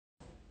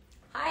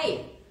Hi.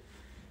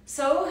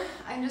 So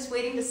I'm just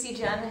waiting to see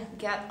Jen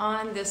get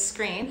on this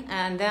screen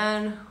and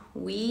then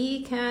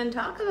we can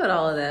talk about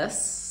all of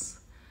this.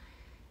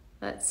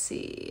 Let's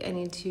see, I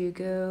need to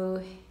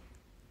go,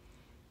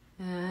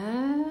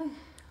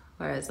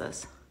 where is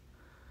this?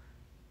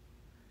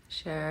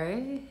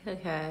 Sherry,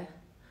 okay.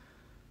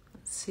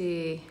 Let's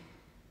see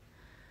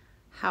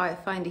how I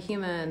find a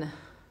human.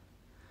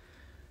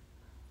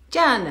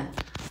 Jen,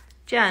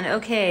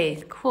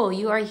 okay, cool,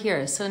 you are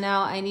here. So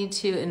now I need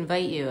to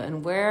invite you,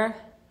 and where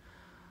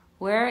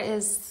do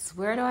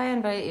I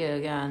invite you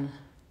again?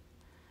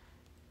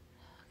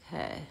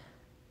 Okay.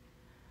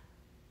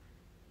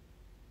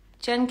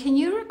 Jen, can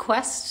you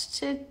request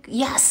to,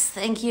 yes,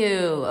 thank you,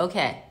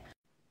 okay.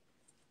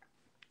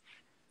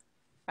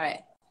 All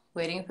right,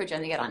 waiting for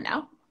Jen to get on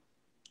now.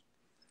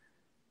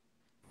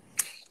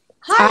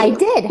 Hi. I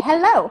did,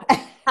 hello.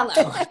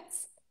 Hello.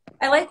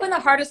 I like when the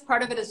hardest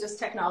part of it is just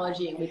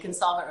technology and we can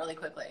solve it really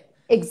quickly.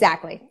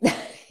 Exactly.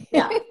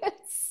 Yeah.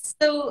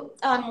 So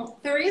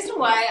the reason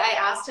why I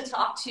asked to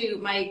talk to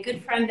my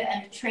good friend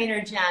and trainer,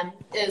 Jen,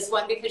 is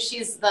one, because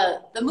she's the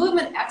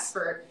movement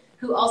expert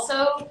who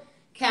also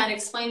can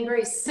explain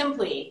very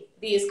simply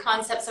these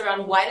concepts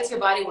around why does your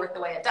body work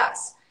the way it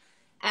does.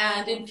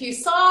 And if you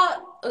saw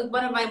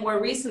one of my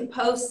more recent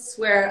posts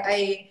where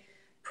I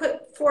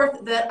put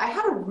forth that I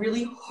had a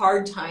really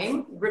hard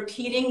time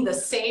repeating the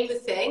same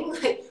thing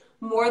like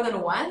more than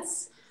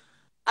once,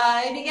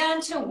 I began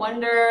to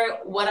wonder,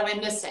 what am I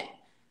missing?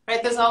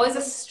 Right? There's always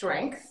a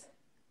strength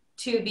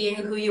to being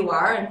who you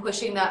are and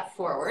pushing that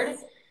forward.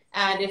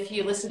 And if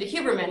you listen to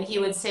Huberman, he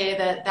would say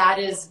that that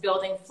is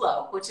building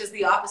flow, which is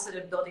the opposite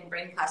of building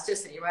brain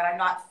plasticity, right? I'm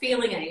not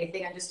feeling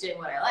anything, I'm just doing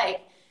what I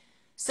like.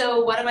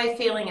 So what am I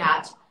failing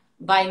at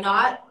by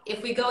not,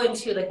 if we go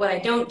into like what I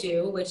don't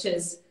do, which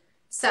is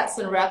sets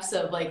and reps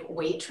of like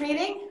weight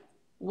training,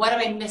 what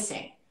am I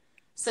missing?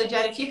 So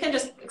Jen, if you can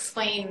just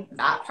explain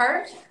that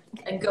part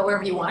and go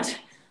wherever you want.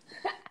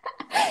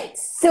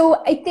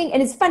 So I think,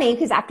 and it's funny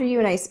because after you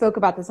and I spoke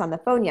about this on the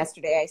phone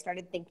yesterday, I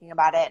started thinking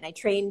about it, and I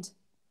trained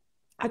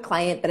a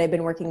client that I've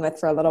been working with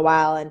for a little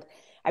while, and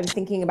I was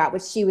thinking about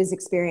what she was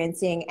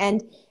experiencing,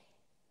 and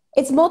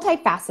it's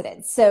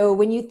multifaceted. So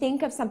when you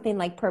think of something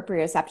like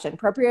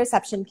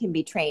proprioception can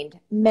be trained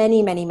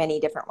many, many, many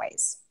different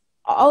ways.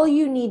 All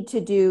you need to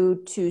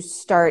do to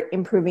start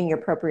improving your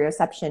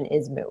proprioception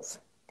is move.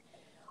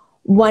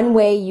 One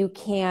way you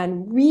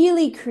can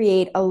really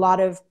create a lot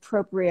of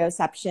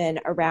proprioception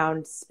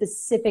around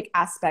specific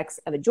aspects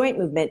of a joint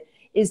movement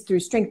is through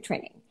strength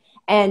training.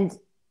 And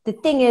the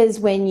thing is,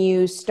 when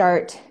you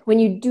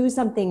do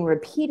something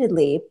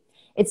repeatedly,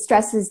 it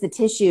stresses the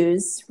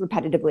tissues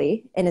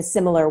repetitively in a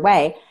similar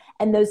way,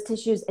 and those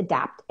tissues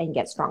adapt and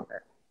get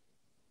stronger.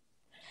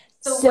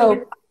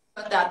 So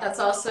about that's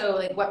also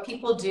like what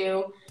people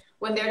do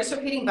when they're just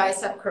repeating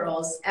bicep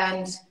curls.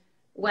 And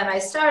when I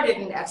started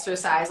in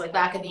exercise, like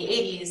back in the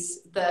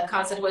 80s, the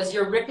concept was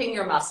you're ripping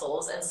your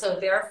muscles, and so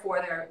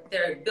therefore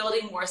they're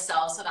building more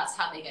cells, so that's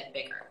how they get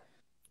bigger.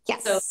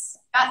 Yes. So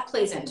that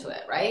plays into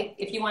it, right?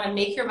 If you want to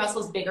make your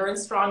muscles bigger and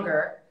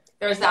stronger,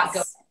 there's that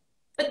go.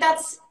 But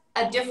that's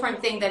a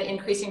different thing than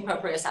increasing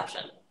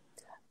proprioception.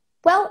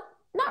 Well,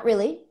 not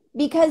really,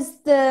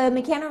 because the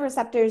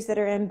mechanoreceptors that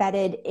are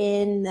embedded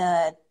in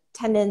the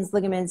tendons,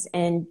 ligaments,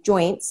 and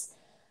joints,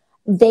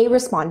 they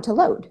respond to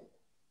load.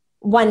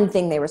 One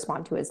thing they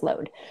respond to is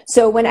load.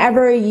 So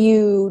whenever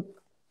you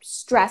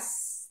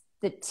stress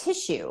the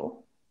tissue,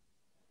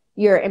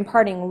 you're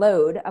imparting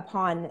load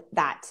upon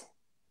that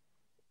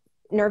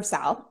nerve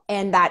cell,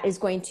 and that is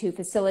going to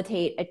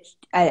facilitate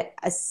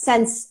a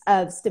sense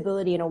of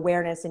stability and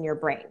awareness in your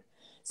brain.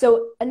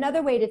 So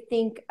another way to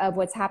think of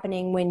what's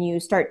happening when you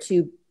start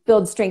to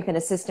build strength in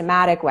a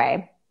systematic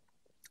way,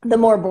 the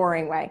more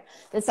boring way,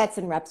 the sets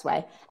and reps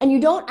way. And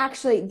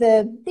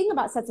the thing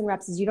about sets and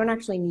reps is you don't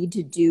actually need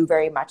to do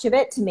very much of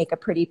it to make a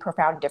pretty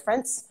profound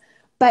difference,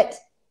 but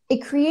it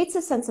creates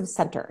a sense of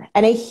center.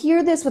 And I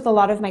hear this with a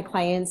lot of my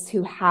clients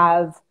who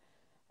have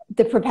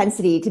the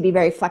propensity to be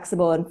very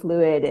flexible and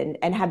fluid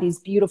and have these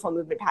beautiful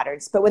movement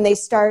patterns. But when they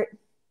start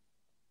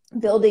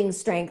building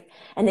strength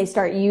and they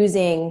start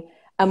using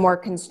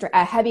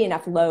a heavy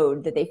enough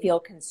load that they feel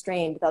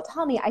constrained, they'll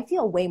tell me, I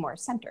feel way more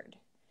centered.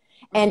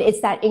 And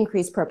it's that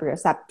increased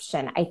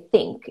proprioception, I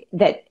think,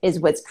 that is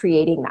what's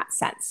creating that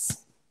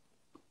sense.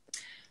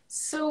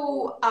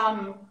 So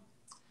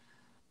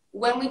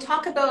when we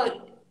talk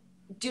about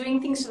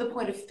doing things to the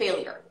point of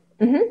failure,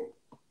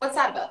 what's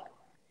that about?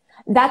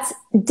 That's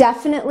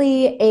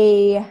definitely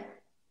a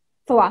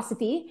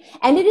philosophy,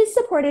 and it is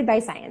supported by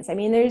science. I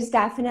mean, there's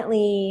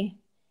definitely,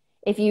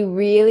 if you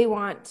really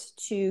want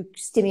to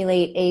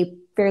stimulate a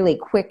fairly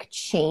quick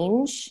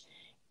change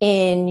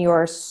in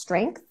your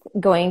strength,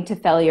 going to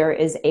failure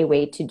is a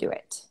way to do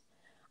it.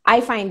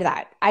 I find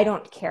that I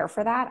don't care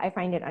for that. I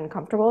find it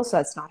uncomfortable. So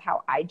that's not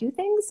how I do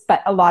things,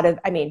 but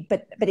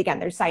but again,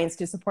 there's science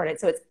to support it.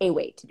 So it's a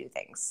way to do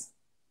things.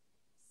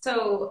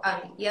 So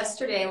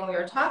yesterday when we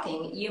were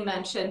talking, you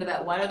mentioned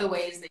that one of the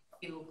ways that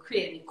you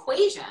create an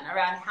equation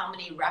around how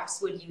many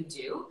reps would you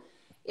do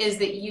is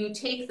that you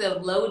take the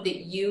load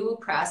that you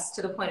press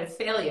to the point of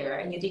failure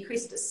and you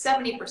decrease it to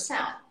 70%.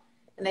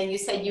 And then you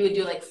said you would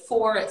do like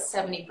 4 at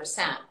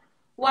 70%.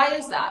 Why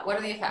is that? What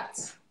are the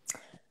effects?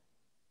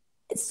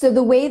 So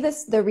the way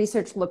the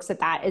research looks at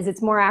that is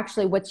it's more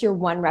actually what's your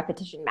one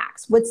repetition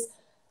max?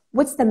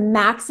 What's the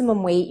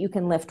maximum weight you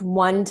can lift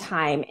one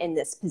time in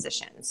this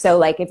position? So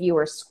like if you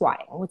were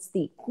squatting, what's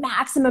the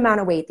maximum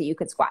amount of weight that you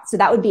could squat? So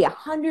that would be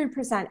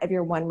 100% of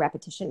your one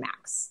repetition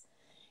max.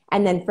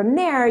 And then from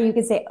there, you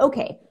could say,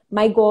 okay,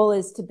 my goal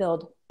is to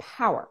build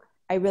power.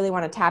 I really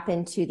want to tap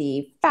into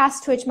the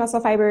fast twitch muscle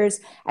fibers.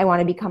 I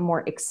want to become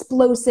more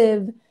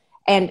explosive.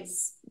 And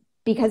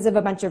because of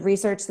a bunch of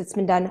research that's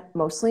been done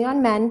mostly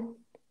on men,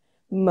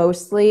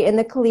 mostly in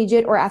the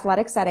collegiate or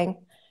athletic setting,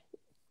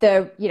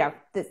 the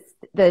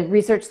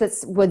research that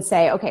would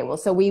say, okay, well,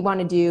 so we want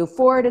to do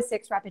 4 to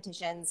 6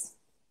 repetitions,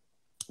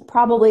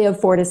 probably of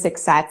 4 to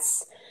 6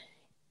 sets,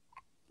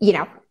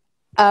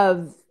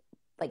 of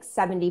like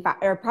 75,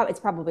 or it's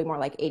probably more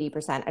like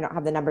 80%. I don't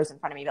have the numbers in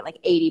front of me, but like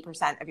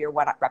 80% of your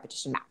one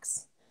repetition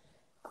max.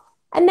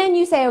 And then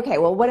you say, okay,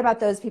 well, what about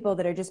those people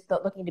that are just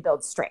looking to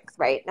build strength,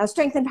 right? Now,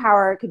 strength and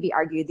power could be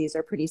argued these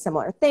are pretty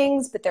similar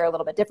things, but they're a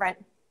little bit different.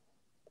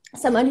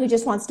 Someone who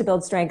just wants to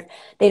build strength,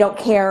 they don't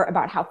care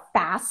about how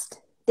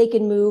fast they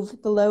can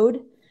move the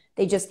load.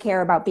 They just care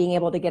about being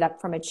able to get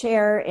up from a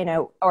chair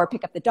or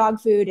pick up the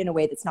dog food in a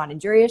way that's not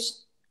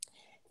injurious.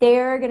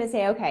 They're going to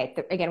say, okay,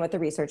 again, what the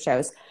research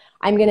shows,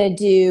 I'm going to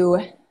do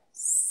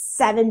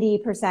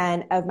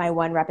 70% of my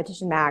one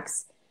repetition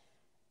max.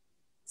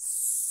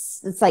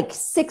 It's like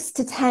 6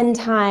 to 10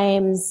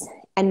 times,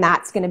 and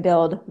that's going to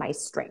build my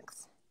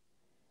strength.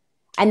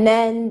 And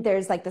then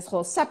there's like this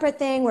whole separate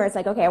thing where it's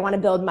like, okay, I want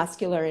to build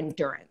muscular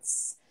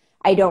endurance.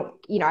 I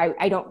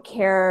don't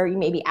care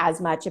maybe as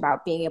much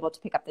about being able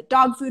to pick up the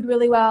dog food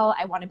really well.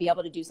 I want to be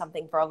able to do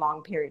something for a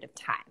long period of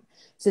time.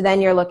 So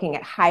then you're looking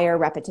at higher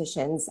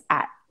repetitions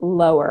at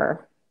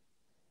lower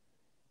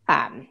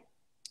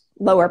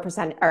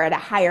percent, or at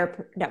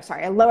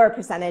a lower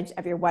percentage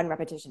of your one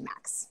repetition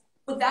max.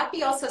 Would that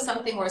be also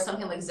something where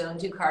something like zone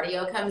 2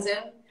 cardio comes in?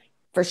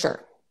 For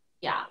sure.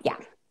 Yeah. Yeah.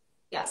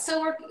 Yeah.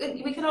 So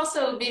we can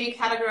also maybe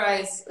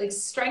categorize, like,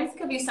 strength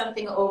could be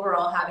something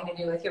overall having to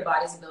do with your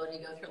body's ability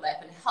to go through life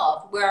and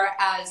health,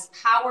 whereas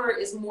power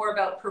is more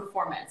about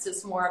performance.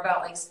 It's more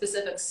about like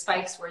specific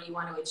spikes where you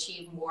want to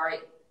achieve more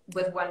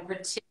with one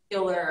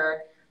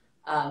particular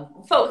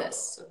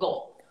focus or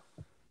goal.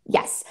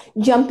 Yes.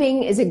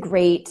 Jumping is a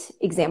great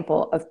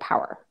example of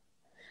power.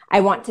 I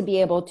want to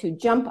be able to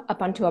jump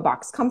up onto a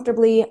box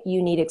comfortably.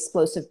 You need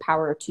explosive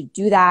power to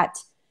do that.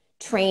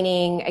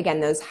 Training, again,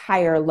 those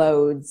higher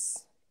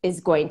loads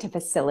is going to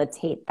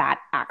facilitate that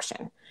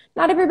action.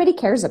 Not everybody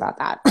cares about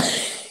that.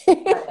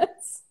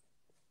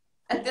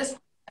 At this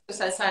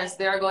exercise science,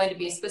 there are going to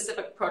be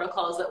specific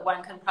protocols that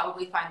one can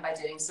probably find by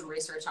doing some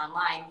research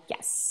online.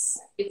 Yes.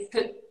 It's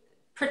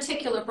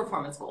particular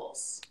performance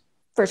goals.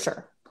 For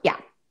sure. Yeah.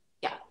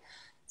 Yeah.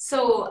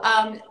 So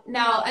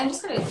now I'm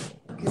just going to,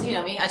 because you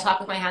know me, I talk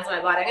with my hands on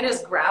my body. I'm going to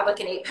just grab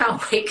like an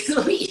 8-pound weight because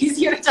it'll be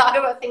easier to talk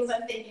about things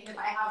I'm thinking if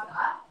I have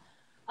that.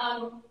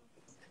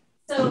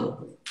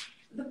 So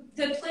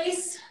the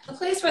place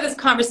where this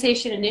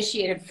conversation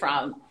initiated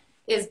from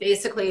is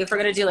basically, if we're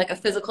going to do like a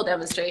physical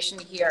demonstration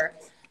here,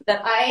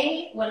 that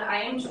when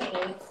I am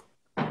training,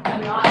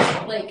 I'm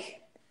not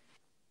like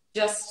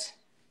just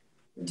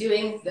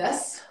doing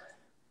this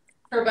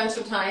for a bunch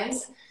of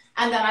times,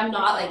 and then I'm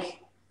not like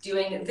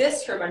doing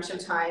this for a bunch of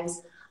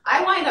times.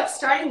 I wind up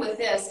starting with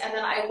this, and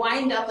then I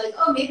wind up like,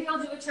 oh, maybe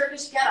I'll do a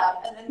Turkish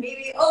get-up, and then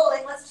maybe,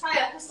 let's try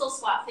a pistol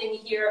squat thing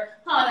here.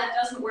 That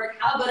doesn't work.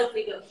 How about if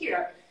we go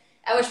here?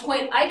 At which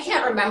point, I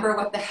can't remember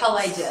what the hell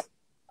I did.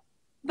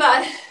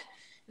 But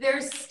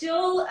there's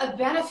still a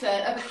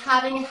benefit of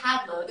having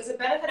had load. There's a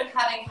benefit of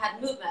having had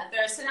movement.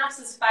 There are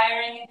synapses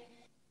firing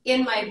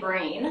in my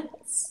brain,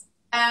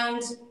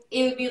 and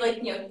it would be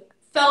like,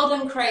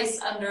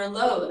 Feldenkrais under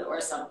load or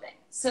something.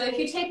 So if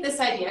you take this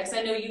idea, because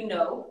I know you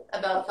know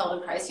about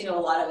Feldenkrais, you know a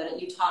lot of it,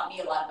 and you taught me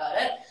a lot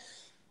about it,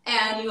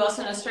 and you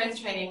also know strength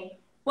training,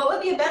 what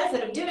would be a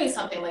benefit of doing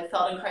something like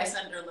Feldenkrais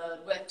under load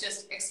with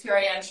just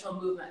experiential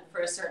movement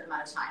for a certain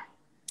amount of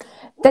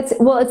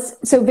time?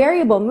 So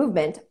variable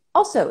movement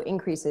also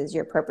increases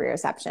your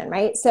proprioception,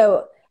 right?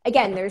 So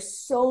again, there's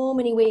so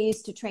many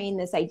ways to train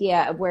this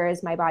idea of where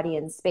is my body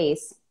in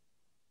space,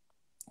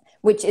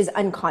 which is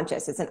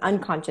unconscious. It's an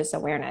unconscious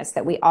awareness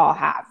that we all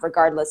have,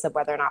 regardless of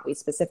whether or not we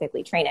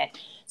specifically train it.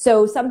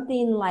 So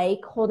something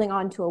like holding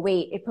on to a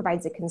weight, it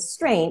provides a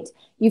constraint.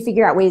 You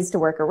figure out ways to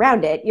work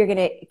around it. You're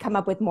going to come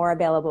up with more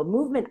available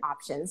movement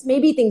options,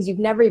 maybe things you've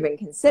never even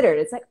considered.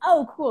 It's like,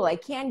 oh, cool, I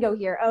can go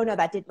here. Oh, no,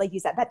 like you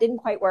said, that didn't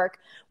quite work.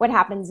 What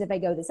happens if I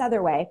go this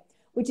other way?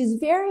 Which is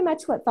very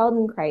much what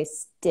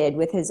Feldenkrais did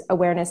with his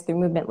awareness through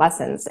movement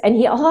lessons. And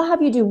he'll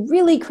have you do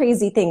really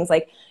crazy things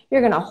like you're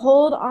going to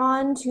hold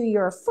on to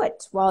your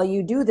foot while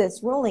you do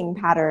this rolling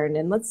pattern,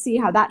 and let's see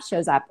how that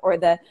shows up. Or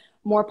the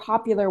more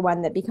popular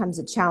one that becomes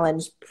a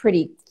challenge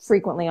pretty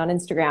frequently on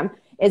Instagram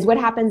is what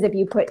happens if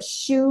you put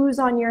shoes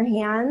on your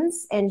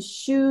hands and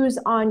shoes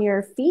on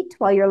your feet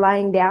while you're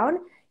lying down.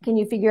 Can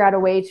you figure out a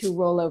way to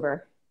roll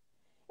over?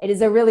 It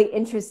is a really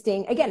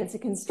interesting, again, it's a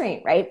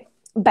constraint, right?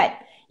 But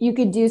you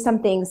could do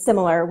something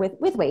similar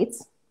with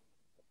weights,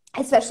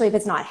 especially if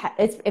it's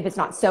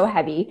not so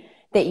heavy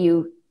that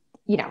you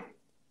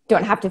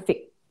don't have to,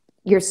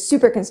 you're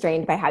super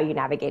constrained by how you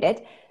navigate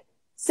it.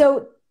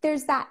 So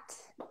there's that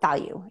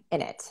value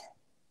in it.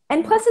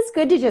 And plus it's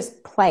good to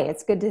just play.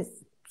 It's good to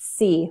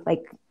see,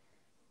 like,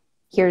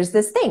 here's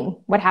this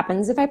thing. What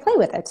happens if I play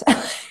with it?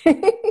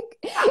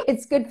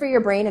 It's good for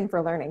your brain and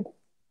for learning.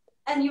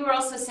 And you were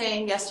also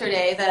saying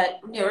yesterday that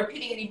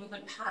repeating any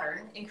movement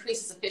pattern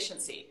increases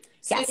efficiency.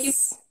 So yes. If you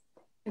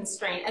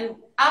constraint, and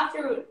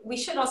after we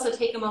should also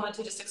take a moment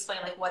to just explain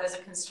like what is a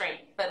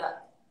constraint.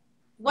 But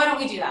why don't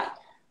we do that?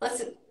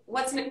 What's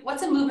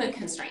a movement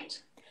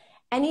constraint?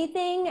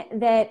 Anything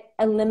that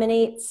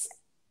eliminates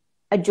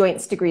a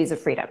joint's degrees of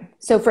freedom.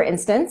 So for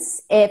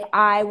instance, if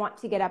I want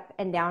to get up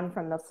and down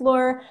from the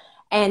floor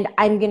and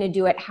I'm going to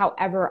do it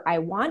however I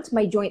want,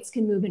 my joints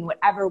can move in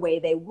whatever way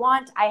they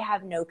want. I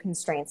have no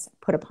constraints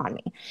put upon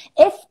me.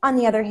 If, on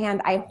the other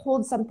hand, I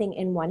hold something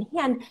in one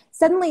hand,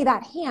 suddenly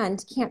that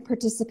hand can't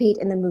participate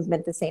in the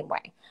movement the same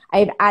way.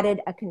 I've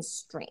added a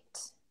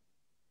constraint.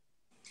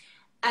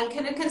 And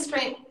can a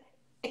constraint,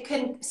 it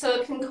can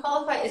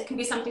qualify, it can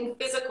be something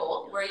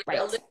physical where you're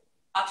right.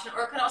 Option,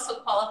 or it can also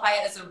qualify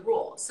as a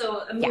rule. So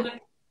a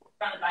movement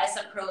around a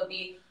bicep curl would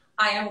be,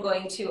 I am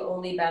going to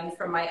only bend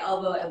from my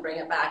elbow and bring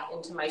it back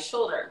into my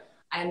shoulder.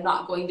 I am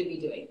not going to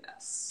be doing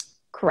this.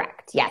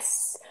 Correct.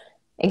 Yes,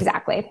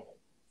 exactly.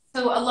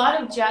 So a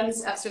lot of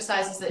Jenn's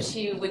exercises that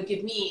she would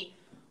give me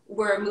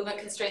were movement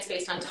constraints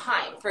based on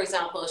time. For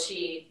example,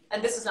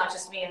 and this is not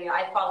just me,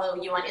 I follow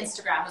you on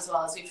Instagram as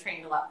well as we've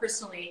trained a lot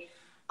personally.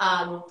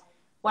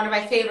 One of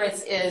my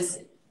favorites is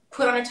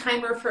put on a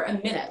timer for a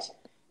minute.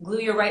 Glue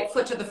your right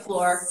foot to the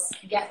floor,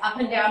 get up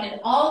and down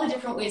in all the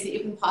different ways that you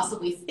can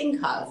possibly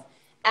think of.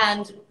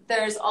 And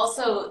there's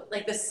also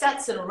like the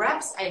sets and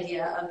reps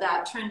idea of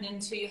that turned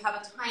into you have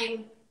a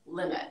time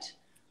limit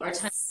or a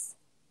time.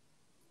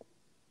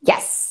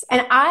 Yes.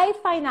 And I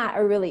find that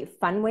a really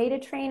fun way to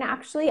train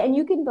actually. And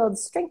you can build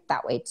strength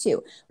that way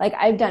too. Like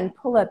I've done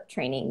pull-up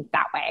training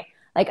that way.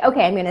 Like,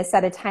 okay, I'm going to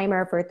set a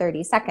timer for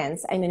 30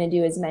 seconds. I'm going to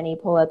do as many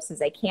pull-ups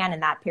as I can in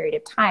that period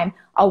of time.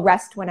 I'll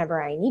rest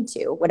whenever I need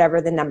to. Whatever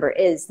the number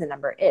is, the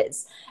number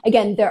is.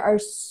 Again, there are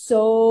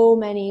so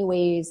many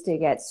ways to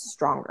get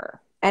stronger.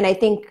 And I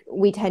think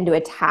we tend to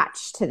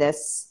attach to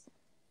this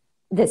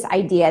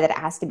idea that it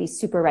has to be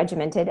super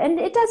regimented. And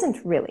it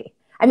doesn't really.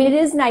 I mean,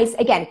 it is nice.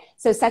 Again,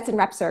 so sets and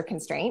reps are a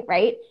constraint,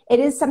 right? It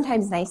is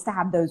sometimes nice to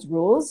have those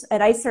rules.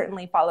 And I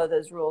certainly follow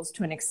those rules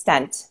to an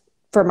extent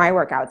for my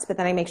workouts, but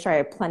then I make sure I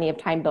have plenty of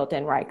time built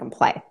in where I can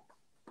play.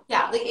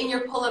 Yeah, like in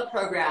your pull-up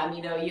program,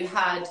 you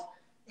had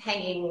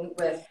hanging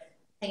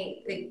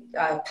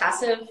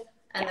passive,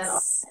 and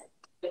yes.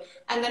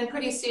 then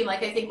pretty soon,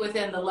 like I think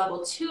within the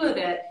level 2 of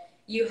it,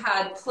 you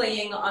had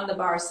playing on the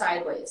bar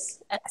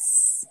sideways.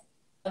 Yes.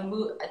 A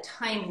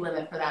time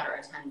limit for that or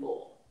a time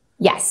goal.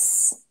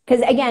 Yes,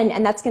 because again,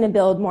 and that's going to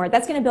build more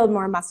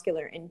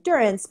muscular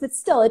endurance, but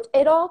still,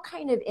 it all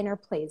kind of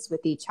interplays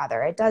with each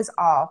other. It does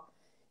all.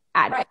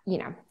 Right.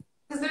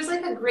 Because there's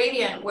like a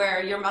gradient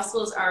where your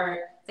muscles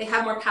they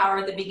have more power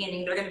at the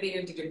beginning. They're going to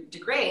be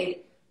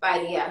degrade by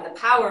the end. The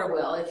power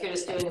will, if you're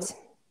just doing it.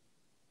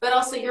 But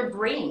also your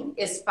brain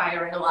is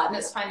firing a lot and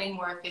it's finding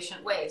more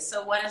efficient ways.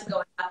 So one is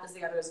going up as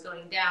the other is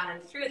going down.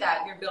 And through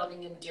that, you're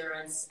building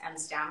endurance and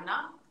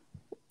stamina.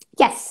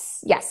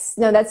 Yes. Yes.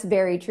 No, that's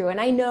very true.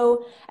 And I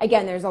know,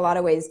 again, there's a lot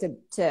of ways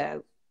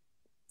to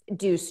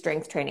do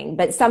strength training,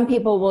 but some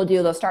people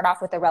they'll start off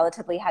with a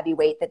relatively heavy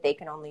weight that they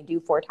can only do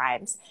 4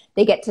 times.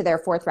 They get to their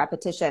 4th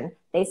repetition.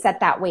 They set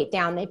that weight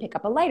down. They pick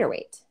up a lighter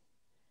weight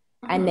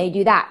and they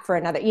do that for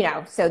another,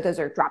 so those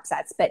are drop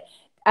sets, but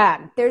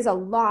there's a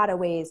lot of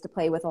ways to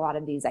play with a lot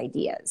of these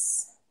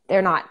ideas.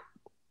 They're not,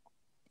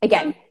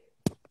 again,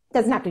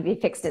 doesn't have to be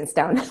fixed in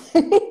stone.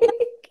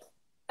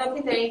 I don't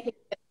think that anything,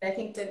 I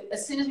think that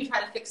as soon as we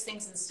try to fix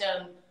things in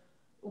stone,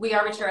 we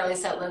arbitrarily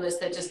set limits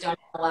that just don't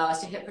allow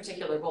us to hit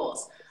particular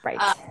goals. Right.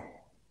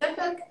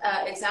 Specific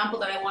example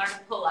that I wanted to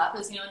pull up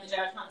is, in the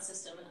gyrotonic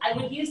system. And I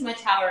would use my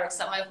tower,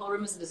 except my whole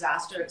room is a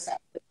disaster,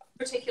 except this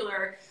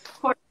particular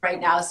corner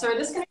right now. So we're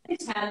just going to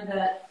pretend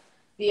that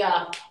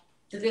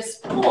this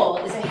pole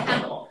is a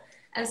handle.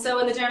 And so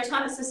in the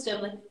gyrotonic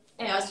system,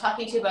 I was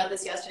talking to you about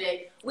this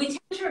yesterday, we tend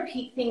to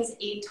repeat things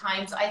 8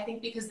 times, I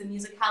think, because the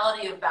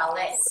musicality of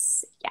ballet.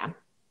 Yeah.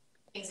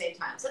 Things 8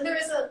 times. And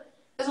there's a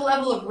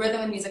level of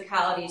rhythm and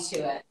musicality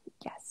to it.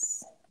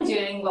 Yes.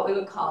 Doing what we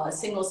would call a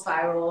single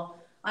spiral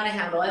on a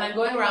handle, and I'm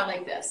going around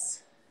like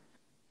this.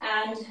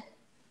 And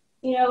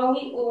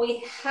when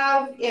we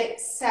have it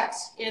set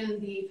in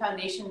the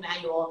foundation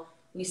manual,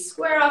 we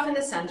square off in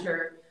the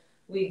center,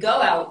 we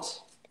go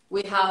out,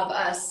 we have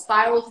a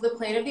spiral to the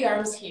plane of the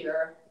arms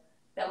here,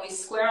 then we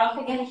square off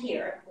again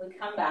here, we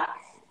come back,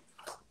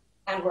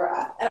 and we're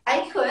up. And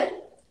I could,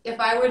 if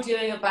I were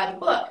doing it by the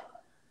book,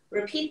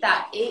 repeat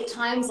that 8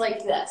 times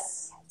like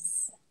this.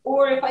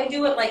 Or if I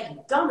do it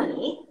like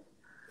Dominique,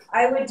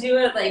 I would do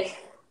it like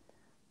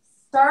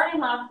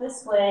starting off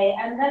this way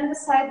and then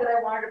decide that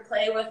I wanted to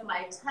play with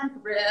my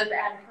 10th rib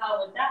and how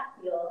would that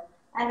feel.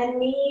 And then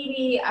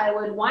maybe I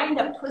would wind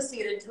up twisting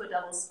it into a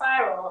double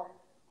spiral.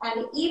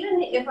 And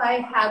even if I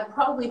had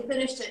probably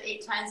finished it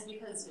 8 times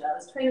because I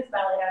was trained with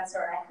ballet dancer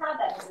and I had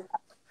that as a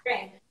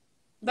training,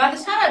 by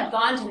the time I've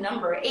gone to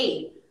number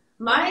 8,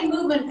 my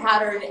movement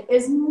pattern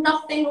is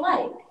nothing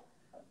like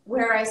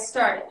where I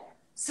started.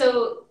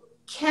 So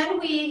can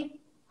we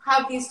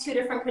have these 2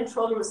 different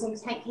control rules?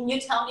 And can you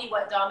tell me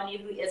what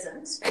Dominique, who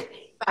isn't,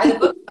 by the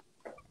book,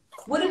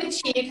 would have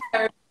achieved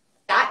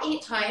that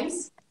 8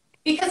 times?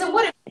 Because it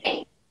would have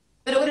changed,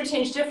 but it would have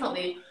changed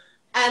differently.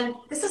 And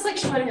this is like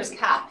Schrodinger's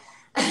cat.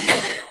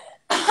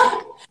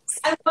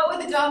 And what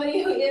would the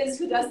Dominique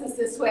who does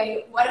this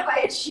way, what have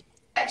I achieved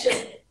that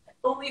just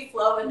only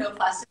flow and no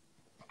plastic?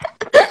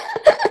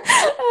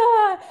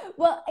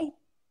 Well,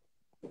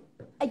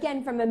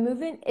 again, from a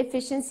movement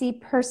efficiency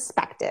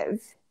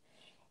perspective,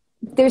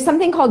 there's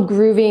something called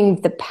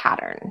grooving the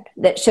pattern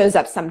that shows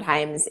up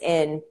sometimes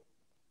in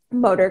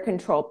motor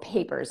control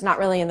papers, not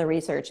really in the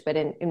research, but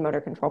in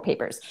motor control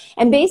papers.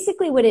 And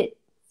basically what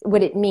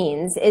it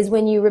means is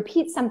when you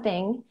repeat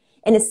something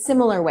in a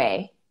similar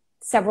way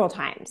several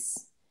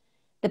times,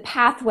 the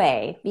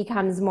pathway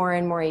becomes more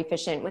and more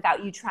efficient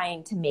without you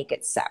trying to make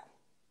it so,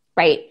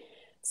 right?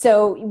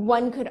 So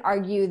one could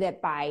argue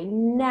that by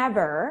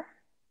never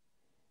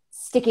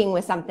sticking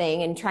with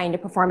something and trying to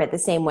perform it the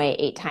same way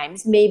 8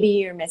 times, maybe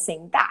you're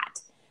missing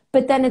that.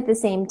 But then at the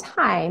same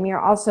time, you're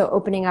also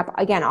opening up,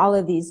 again, all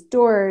of these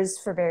doors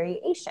for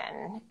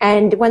variation.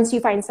 And once you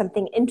find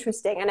something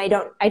interesting, and I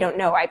don't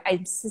know,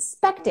 I'm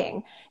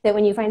suspecting that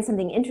when you find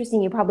something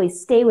interesting, you probably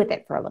stay with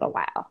it for a little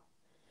while.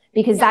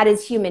 Because that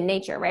is human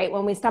nature, right?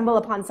 When we stumble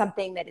upon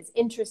something that is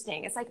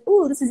interesting, it's like,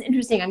 ooh, this is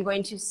interesting. I'm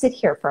going to sit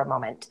here for a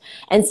moment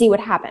and see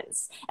what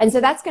happens. And so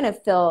that's going to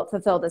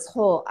fulfill this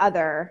whole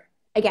other,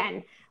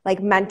 again,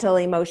 like mental,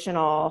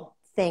 emotional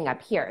thing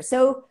up here.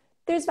 So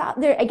there's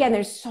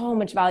so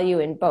much value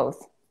in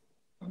both.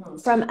 Mm-hmm.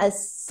 From a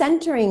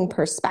centering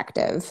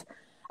perspective,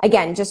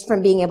 again, just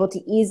from being able to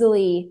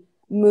easily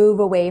move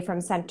away from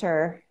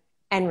center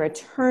and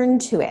return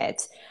to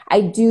it,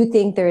 I do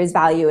think there is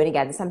value. And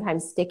again,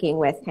 sometimes sticking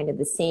with kind of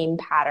the same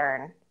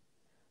pattern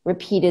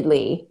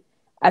repeatedly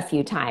a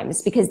few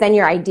times, because then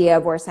your idea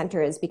of where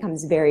center is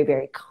becomes very,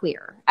 very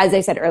clear. As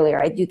I said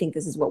earlier, I do think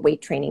this is what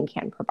weight training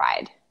can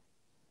provide.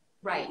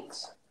 Right.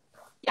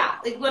 Yeah,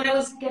 like when I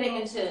was getting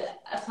into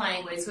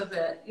applying weights with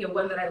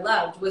one that I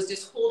loved was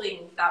just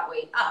holding that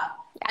weight up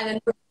and then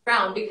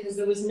around, because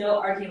there was no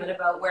argument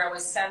about where it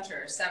was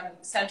center.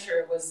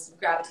 Center was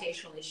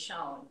gravitationally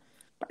shown.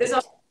 There's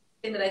also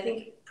something that I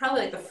think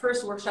probably like the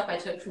first workshop I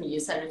took from you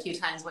said it a few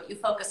times, what you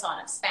focus on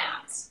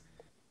expands.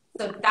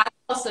 So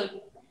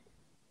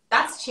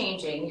that's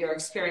changing your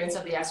experience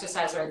of the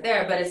exercise right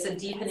there, but it's a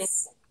deepening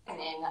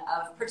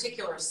of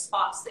particular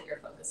spots that you're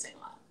focusing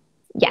on.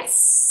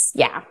 Yes.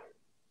 Yeah.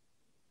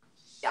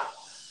 Yeah.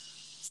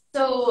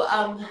 So,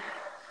 I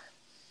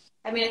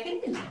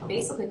think we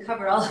basically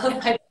covered all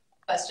of my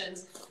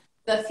questions.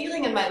 The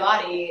feeling in my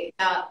body,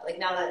 now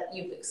that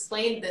you've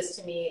explained this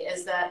to me,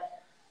 is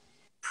that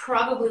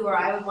probably where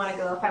I would want to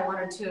go if I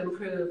wanted to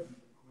improve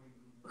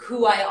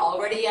who I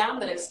already am,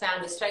 but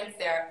expand the strength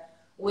there,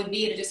 would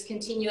be to just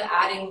continue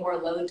adding more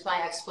load to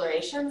my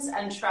explorations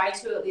and try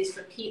to at least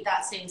repeat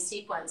that same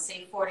sequence,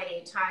 say 4 to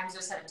 8 times,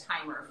 or set a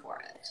timer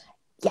for it.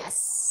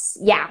 Yes.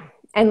 Yeah.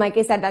 And like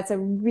I said, that's a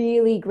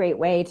really great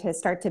way to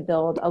start to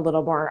build a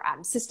little more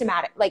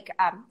systematic,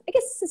 I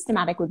guess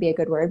systematic would be a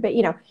good word, but,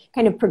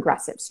 kind of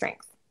progressive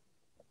strength.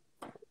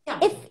 Yeah.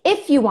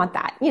 If you want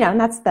that, and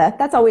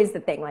that's always the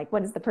thing. Like,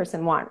 what does the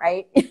person want,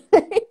 right? And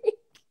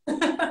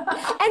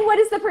what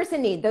does the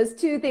person need? Those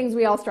 2 things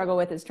we all struggle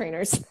with as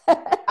trainers.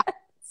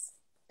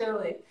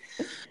 Totally.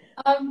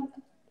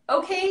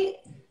 Okay,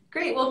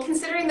 great. Well,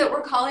 considering that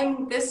we're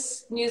calling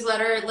this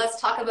newsletter, Let's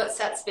Talk About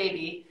Sets,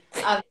 Baby.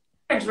 A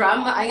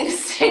drum, I'm going to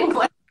sing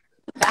one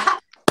of that.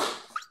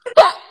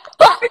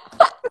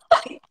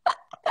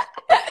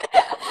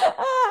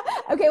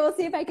 Okay, we'll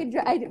see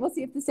if we'll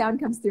see if the sound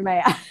comes through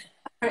my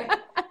Right.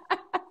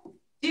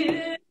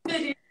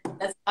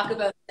 Let's talk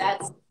about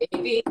sets,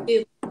 baby.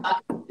 Let's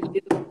talk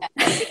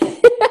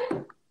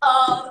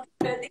all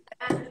the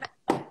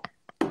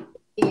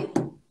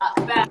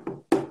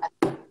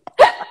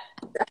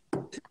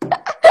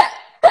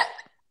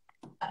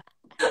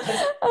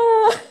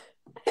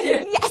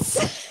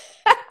yes.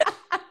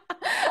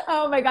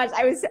 Oh my gosh.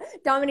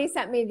 Dominique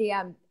sent me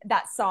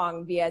that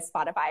song via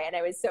Spotify, and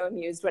I was so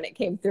amused when it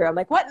came through. I'm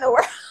like, what in the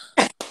world?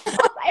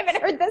 I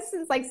haven't heard this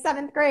since like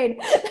 7th grade.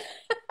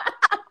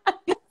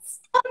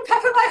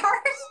 Pepper my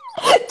heart.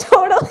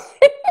 Totally.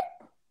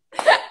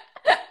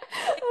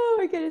 Oh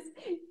my goodness.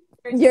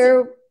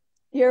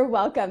 You're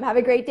welcome. Have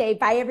a great day.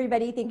 Bye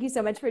everybody. Thank you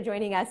so much for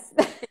joining us.